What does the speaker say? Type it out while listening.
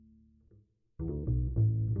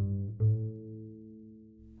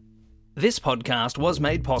This podcast was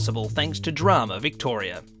made possible thanks to Drama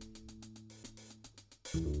Victoria.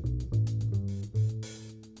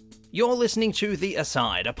 You're listening to The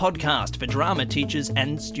Aside, a podcast for drama teachers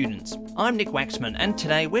and students. I'm Nick Waxman, and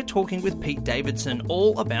today we're talking with Pete Davidson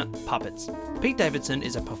all about puppets. Pete Davidson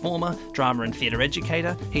is a performer, drama and theatre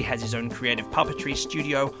educator. He has his own creative puppetry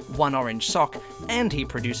studio, One Orange Sock, and he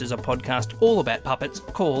produces a podcast all about puppets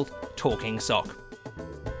called Talking Sock.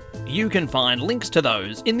 You can find links to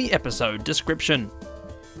those in the episode description.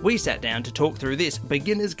 We sat down to talk through this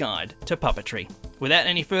beginner's guide to puppetry. Without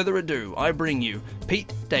any further ado, I bring you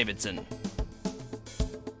Pete Davidson.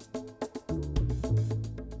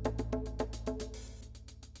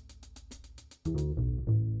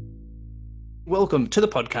 Welcome to the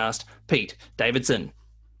podcast, Pete Davidson.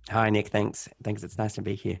 Hi, Nick. Thanks. It's nice to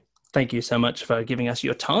be here. Thank you so much for giving us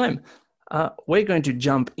your time. We're going to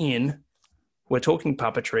jump in. We're talking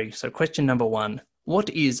puppetry. So question number one, what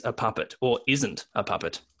is a puppet or isn't a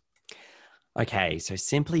puppet? Okay, so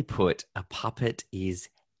simply put, a puppet is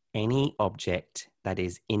any object that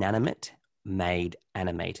is inanimate made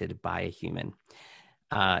animated by a human.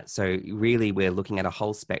 So really, we're looking at a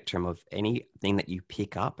whole spectrum of anything that you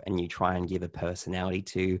pick up and you try and give a personality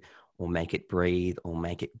to, or make it breathe, or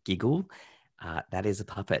make it giggle. That is a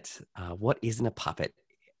puppet. What isn't a puppet?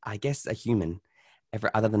 I guess a human.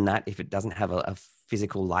 Other than that, if it doesn't have a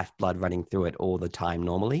physical lifeblood running through it all the time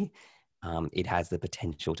normally, it has the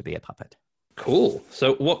potential to be a puppet. Cool.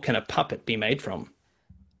 So what can a puppet be made from?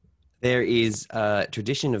 There is a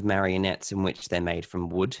tradition of marionettes in which they're made from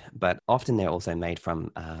wood, but often they're also made from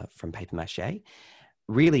paper mache.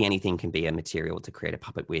 Really, anything can be a material to create a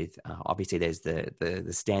puppet with. Obviously, there's the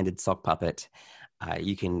standard sock puppet.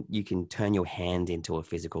 You can turn your hand into a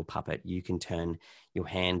physical puppet. You can turn your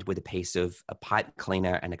hand with a piece of a pipe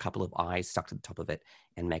cleaner and a couple of eyes stuck to the top of it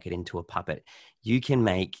and make it into a puppet. You can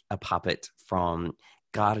make a puppet from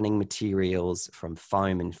gardening materials, from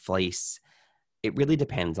foam and fleece. It really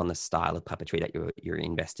depends on the style of puppetry that you're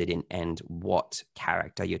invested in and what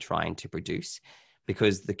character you're trying to produce,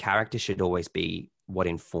 because the character should always be what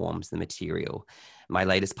informs the material. My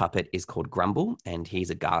latest puppet is called Grumble, and he's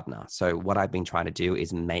a gardener. So what I've been trying to do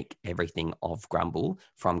is make everything of Grumble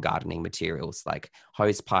from gardening materials like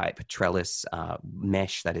hosepipe, trellis,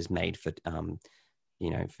 mesh that is made for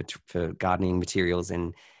gardening materials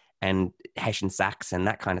and hessian sacks and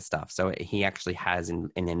that kind of stuff. So he actually has and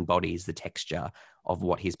embodies the texture of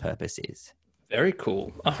what his purpose is. Very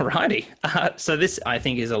cool. Alrighty. So this, I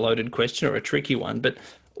think, is a loaded question or a tricky one, but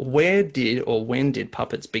when did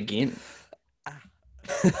puppets begin?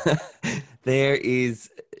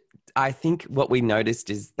 I think what we noticed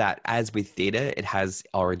is that as with theatre, it has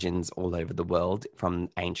origins all over the world from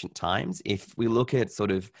ancient times. If we look at sort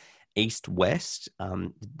of East-West,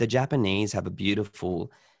 the Japanese have a beautiful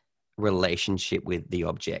relationship with the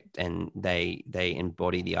object, and they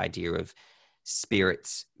embody the idea of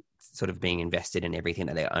spirits sort of being invested in everything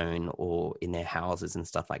that they own or in their houses and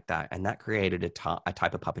stuff like that. And that created a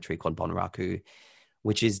type of puppetry called bonraku,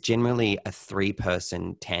 which is generally a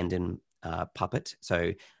 3-person tandem puppet.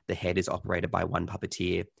 So the head is operated by one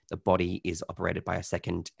puppeteer, the body is operated by a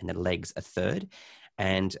second, and the legs a third.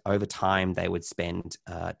 And over time, they would spend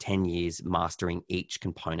 10 years mastering each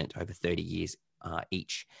component over 30 years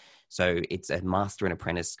each. So it's a master and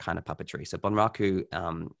apprentice kind of puppetry. So bonraku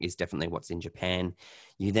is definitely what's in Japan.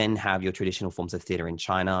 You then have your traditional forms of theatre in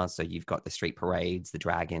China. So you've got the street parades, the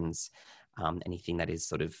dragons, anything that is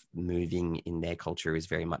sort of moving in their culture is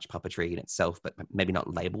very much puppetry in itself, but maybe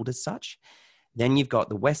not labeled as such. Then you've got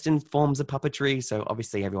the Western forms of puppetry. So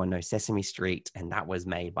obviously everyone knows Sesame Street, and that was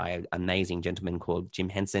made by an amazing gentleman called Jim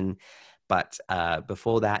Henson. But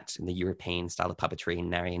before that, the European style of puppetry and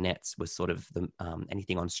marionettes was sort of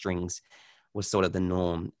anything on strings was sort of the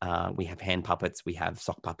norm. We have hand puppets, we have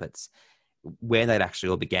sock puppets. Where that actually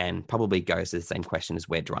all began probably goes to the same question as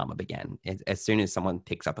where drama began. As soon as someone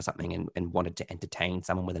picks up something and wanted to entertain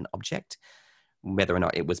someone with an object, whether or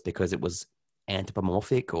not it was because it was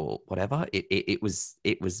anthropomorphic or whatever, it was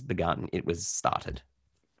begun, it was started.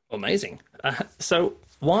 Amazing. So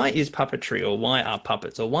why is puppetry, or why are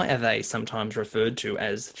puppets, or why are they sometimes referred to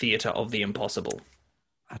as theatre of the impossible?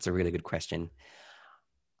 That's a really good question.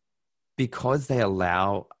 Because they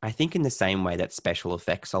allow, I think in the same way that special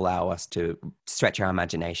effects allow us to stretch our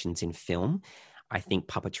imaginations in film, I think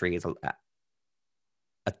puppetry is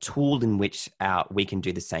a tool in which we can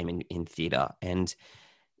do the same in theatre. And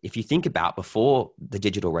if you think about before the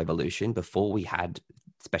digital revolution, before we had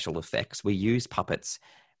special effects, we used puppets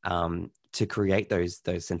to create those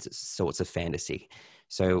sorts of fantasy.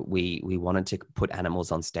 So we wanted to put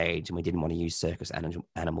animals on stage, and we didn't want to use circus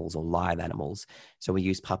animals or live animals. So we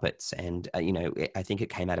used puppets, and I think it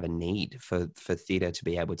came out of a need for theatre to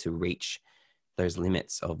be able to reach those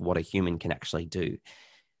limits of what a human can actually do.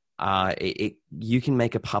 You can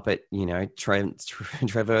make a puppet,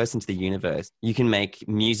 traverse into the universe. You can make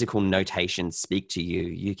musical notation speak to you.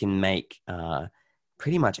 You can make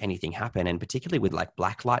pretty much anything happen. And particularly with like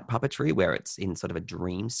blacklight puppetry, where it's in sort of a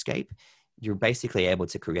dreamscape, you're basically able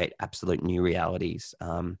to create absolute new realities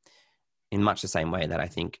in much the same way that I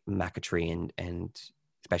think Macatry and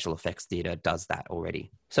special effects theatre does that already.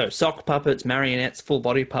 So sock puppets, marionettes, full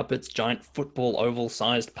body puppets, giant football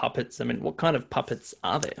oval-sized puppets. I mean, what kind of puppets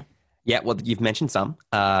are there? Yeah, well, you've mentioned some.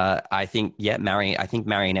 I think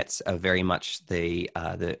marionettes are very much the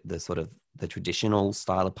sort of the traditional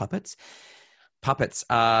style of puppets. Puppets.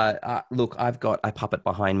 Look, I've got a puppet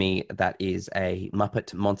behind me that is a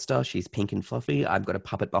Muppet monster. She's pink and fluffy. I've got a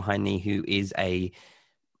puppet behind me who is a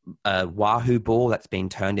Wahoo ball that's been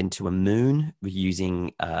turned into a moon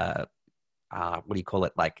using what do you call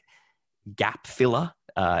it, like gap filler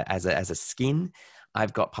as a skin.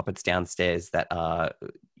 I've got puppets downstairs that are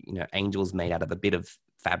angels made out of a bit of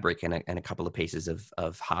fabric and a couple of pieces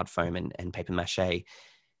of hard foam and paper mache.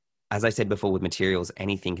 As I said before, with materials,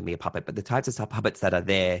 anything can be a puppet, but the types of puppets that are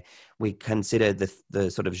there, we consider the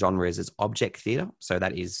sort of genres as object theatre. So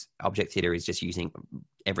that is, object theatre is just using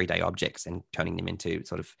everyday objects and turning them into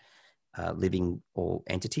sort of living or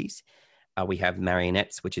entities. We have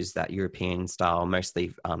marionettes, which is that European style,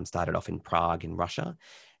 mostly started off in Prague in Russia.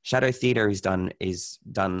 Shadow theatre is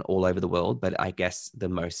done all over the world, but I guess the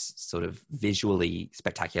most sort of visually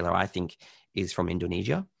spectacular, I think, is from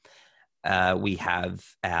Indonesia. We have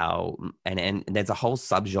and there's a whole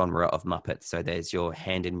subgenre of Muppets. So there's your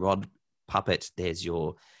hand and rod puppet, there's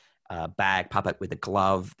your bag puppet with a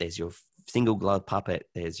glove, there's your single glove puppet,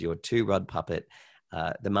 there's your two rod puppet.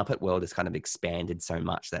 The Muppet world has kind of expanded so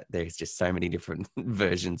much that there's just so many different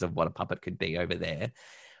versions of what a puppet could be over there.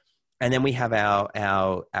 And then we have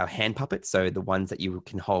our hand puppets, so the ones that you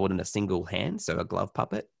can hold in a single hand, so a glove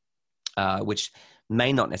puppet, which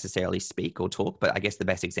may not necessarily speak or talk, but I guess the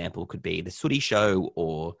best example could be the Sooty Show,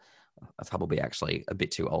 or that's probably actually a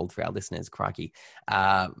bit too old for our listeners, crikey.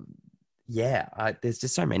 There's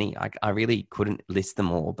just so many. I really couldn't list them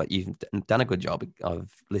all, but you've done a good job of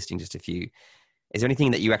listing just a few. Is there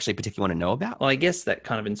anything that you actually particularly want to know about? Well, I guess that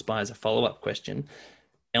kind of inspires a follow-up question.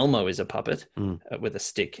 Elmo is a puppet with a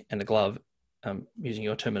stick and a glove, using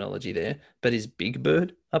your terminology there. But is Big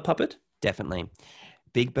Bird a puppet? Definitely.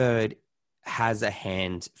 Big Bird has a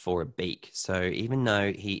hand for a beak. So even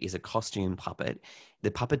though he is a costume puppet, the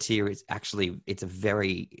puppeteer is actually, it's a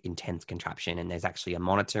very intense contraption, and there's actually a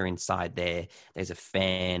monitor inside there. There's a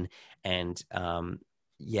fan, and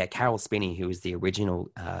Carol Spinney, who is the original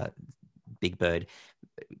Big Bird,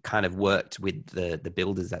 kind of worked with the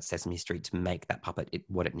builders at Sesame Street to make that puppet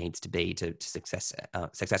what it needs to be to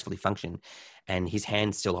successfully function. And his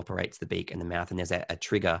hand still operates the beak and the mouth, and there's a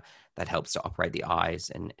trigger that helps to operate the eyes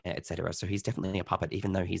and etc. So he's definitely a puppet,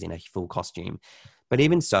 even though he's in a full costume. But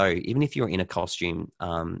even so, even if you're in a costume,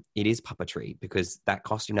 it is puppetry, because that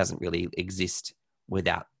costume doesn't really exist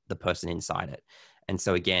without the person inside it. And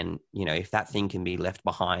so again, if that thing can be left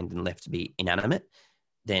behind and left to be inanimate,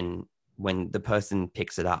 then when the person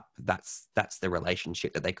picks it up, that's the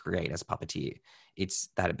relationship that they create as a puppeteer. It's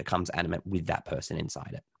that it becomes animate with that person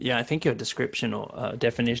inside it. Yeah, I think your description or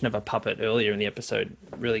definition of a puppet earlier in the episode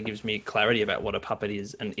really gives me clarity about what a puppet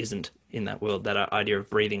is and isn't in that world. That idea of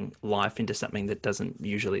breathing life into something that doesn't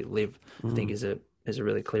usually live, I think is a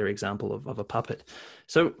really clear example of a puppet.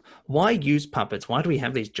 So why use puppets? Why do we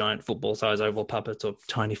have these giant football-sized oval puppets or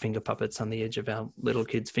tiny finger puppets on the edge of our little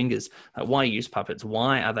kids' fingers? Why use puppets?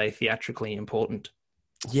 Why are they theatrically important?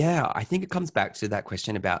 Yeah, I think it comes back to that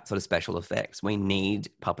question about sort of special effects. We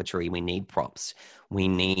need puppetry, we need props, we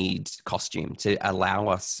need costume to allow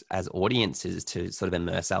us as audiences to sort of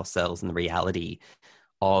immerse ourselves in the reality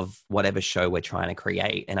of whatever show we're trying to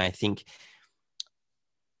create. And I think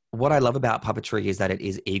what I love about puppetry is that it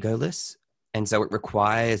is egoless. And so it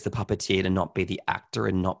requires the puppeteer to not be the actor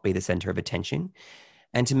and not be the center of attention.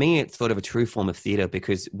 And to me, it's sort of a true form of theater,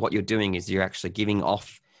 because what you're doing is you're actually giving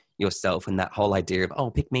off yourself, and that whole idea of,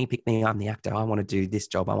 oh, pick me, I'm the actor, I want to do this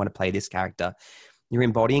job, I want to play this character. You're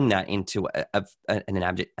embodying that into an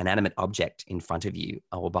inanimate object in front of you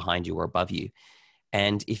or behind you or above you.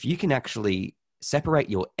 And if you can actually separate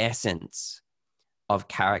your essence of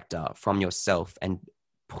character from yourself and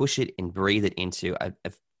push it and breathe it into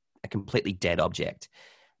a completely dead object,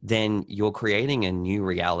 then you're creating a new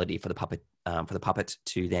reality for the puppet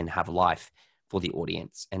to then have life for the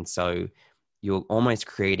audience. And so you're almost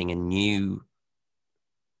creating a new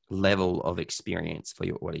level of experience for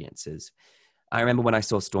your audiences. I remember when I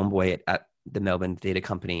saw Stormboy at the Melbourne Theatre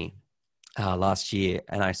Company last year,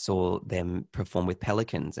 and I saw them perform with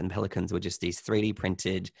pelicans, and pelicans were just these 3D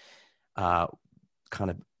printed kind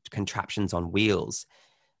of contraptions on wheels.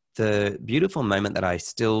 The beautiful moment that I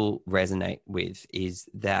still resonate with is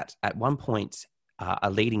that at one point,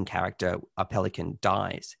 a leading character, a pelican,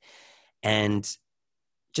 dies. And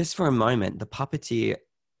just for a moment, the puppeteer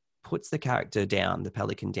puts the character down, the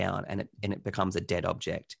pelican down, and it becomes a dead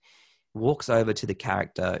object. Walks over to the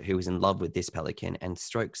character who is in love with this pelican and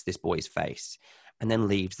strokes this boy's face, and then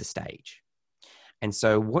leaves the stage. And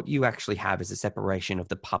so what you actually have is a separation of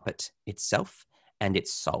the puppet itself and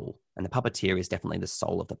its soul. And the puppeteer is definitely the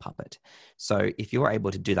soul of the puppet. So if you're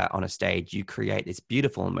able to do that on a stage, you create this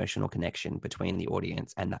beautiful emotional connection between the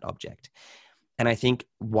audience and that object. And I think,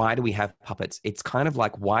 why do we have puppets? It's kind of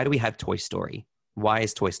like, why do we have Toy Story? Why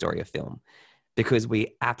is Toy Story a film? Because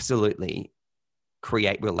we absolutely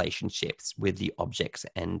create relationships with the objects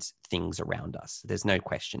and things around us. There's no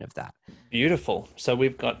question of that. Beautiful. So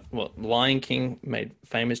we've got Lion King made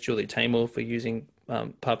famous Julie Taymor for using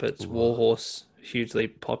puppets. Warhorse, hugely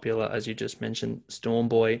popular, as you just mentioned.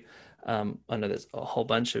 Stormboy. I know there's a whole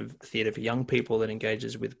bunch of theatre for young people that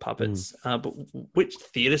engages with puppets. But which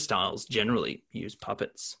theatre styles generally use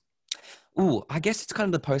puppets? I guess it's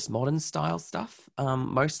kind of the postmodern style stuff,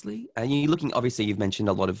 mostly. You're looking, obviously, you've mentioned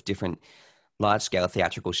a lot of different large-scale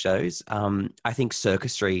theatrical shows. I think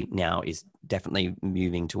circusry now is definitely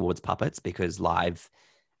moving towards puppets because live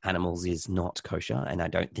animals is not kosher, and I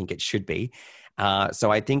don't think it should be.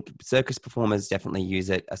 So I think circus performers definitely use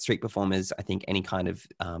it. Street performers, I think any kind of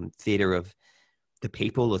theatre of the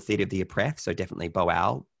people or theatre of the oppressed, so definitely Bo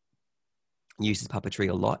Owl uses puppetry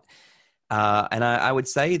a lot. And I would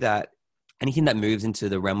say that anything that moves into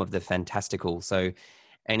the realm of the fantastical, so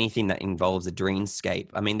anything that involves a dreamscape.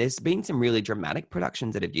 I mean, there's been some really dramatic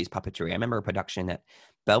productions that have used puppetry. I remember a production at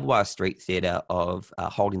Belvoir Street Theatre of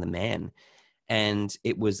Holding the Man, and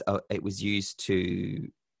it was used to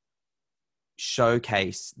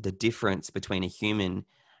showcase the difference between a human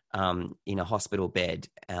in a hospital bed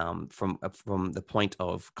from the point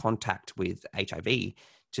of contact with HIV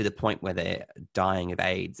to the point where they're dying of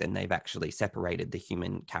AIDS, and they've actually separated the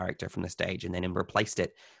human character from the stage and then replaced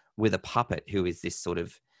it with a puppet who is this sort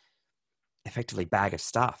of effectively bag of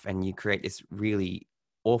stuff. And you create this really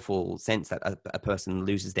awful sense that a person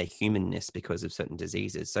loses their humanness because of certain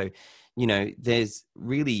diseases. So, there's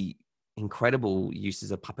really incredible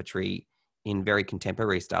uses of puppetry in very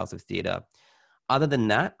contemporary styles of theatre. Other than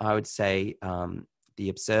that, I would say the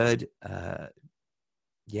absurd,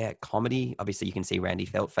 comedy. Obviously, you can see Randy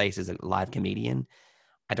Feltface as a live comedian.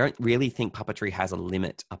 I don't really think puppetry has a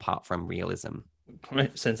limit apart from realism.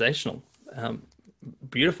 Sensational.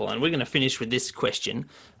 Beautiful. And we're going to finish with this question.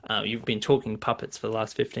 You've been talking puppets for the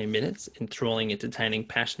last 15 minutes, enthralling, entertaining,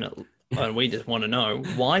 passionate, and we just want to know,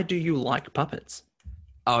 why do you like puppets?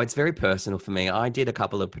 Oh, it's very personal for me. I did a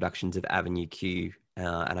couple of productions of Avenue Q,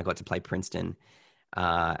 and I got to play Princeton.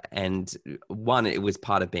 And one, it was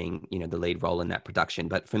part of being, the lead role in that production.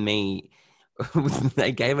 But for me,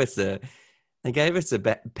 they gave us a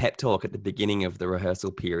pep talk at the beginning of the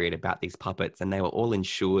rehearsal period about these puppets, and they were all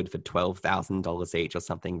insured for $12,000 each or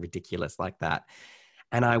something ridiculous like that.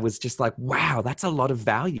 And I was just like, wow, that's a lot of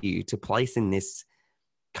value to place in this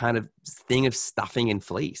kind of thing of stuffing and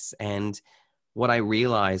fleece. And what I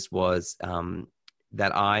realized was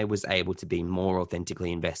that I was able to be more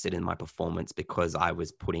authentically invested in my performance because I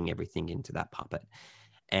was putting everything into that puppet.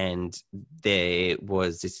 And there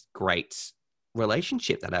was this great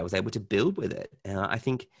relationship that I was able to build with it. And I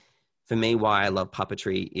think for me, why I love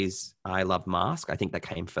puppetry is I love mask. I think that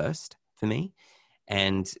came first for me.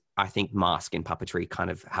 And I think mask and puppetry kind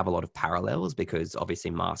of have a lot of parallels because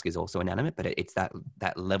obviously mask is also inanimate, but it's that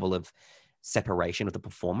level of separation of the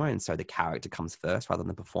performer. And so the character comes first rather than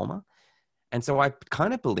the performer. And so I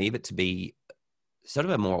kind of believe it to be sort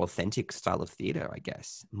of a more authentic style of theater, I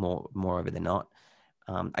guess, more of it than not.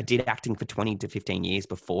 I did acting for 20 to 15 years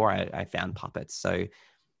before I found puppets. So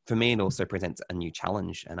for me, it also presents a new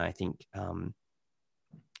challenge. And I think,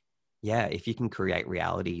 if you can create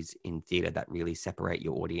realities in theater that really separate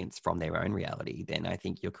your audience from their own reality, then I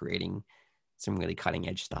think you're creating some really cutting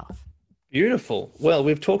edge stuff. Beautiful. Well,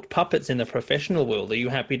 we've talked puppets in the professional world. Are you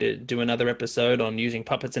happy to do another episode on using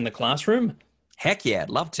puppets in the classroom? Heck yeah, I'd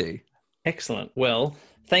love to. Excellent. Well,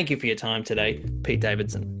 thank you for your time today, Pete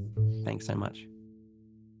Davidson. Thanks so much.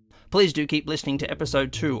 Please do keep listening to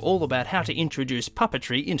episode 2, all about how to introduce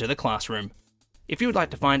puppetry into the classroom. If you would like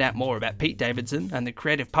to find out more about Pete Davidson and the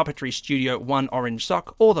creative puppetry studio One Orange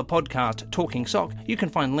Sock or the podcast Talking Sock, you can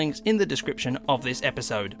find links in the description of this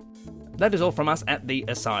episode. That is all from us at The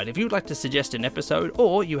Aside. If you would like to suggest an episode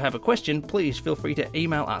or you have a question, please feel free to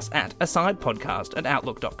email us at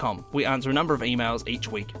asidepodcast@outlook.com. We answer a number of emails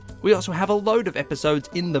each week. We also have a load of episodes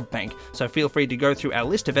in the bank, so feel free to go through our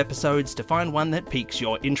list of episodes to find one that piques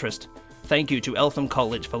your interest. Thank you to Eltham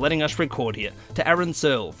College for letting us record here, to Aaron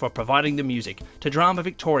Searle for providing the music, to Drama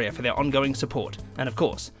Victoria for their ongoing support, and of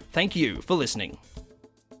course, thank you for listening.